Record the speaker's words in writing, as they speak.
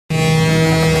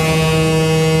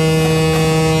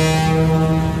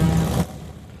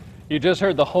You just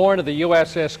heard the horn of the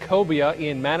Uss Cobia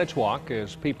in Manitowoc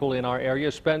as people in our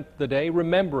area spent the day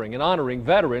remembering and honoring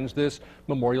veterans this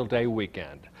Memorial Day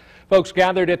weekend. Folks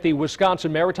gathered at the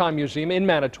Wisconsin Maritime Museum in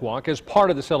Manitowoc as part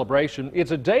of the celebration.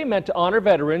 It's a day meant to honor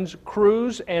veterans,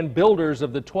 crews, and builders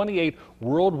of the 28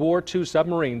 World War II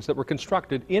submarines that were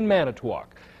constructed in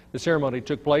Manitowoc. The ceremony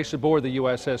took place aboard the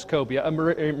USS Cobia,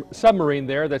 a submarine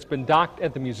there that's been docked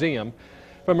at the museum.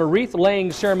 From a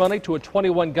wreath-laying ceremony to a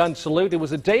 21-gun salute, it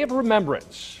was a day of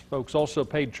remembrance. Folks also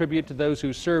paid tribute to those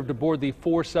who served aboard the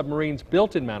 4 submarines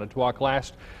built in Manitowoc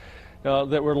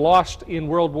that were lost in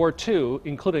World War II,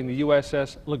 including the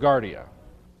USS LaGuardia.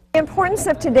 The importance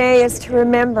of today is to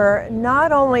remember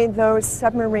not only those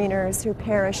submariners who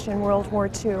perished in World War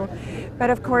II, but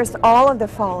of course all of the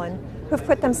fallen who've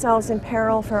put themselves in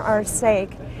peril for our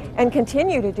sake and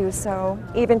continue to do so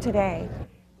even today.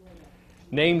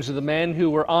 Names of the men who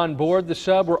were on board the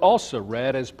sub were also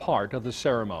read as part of the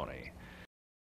ceremony.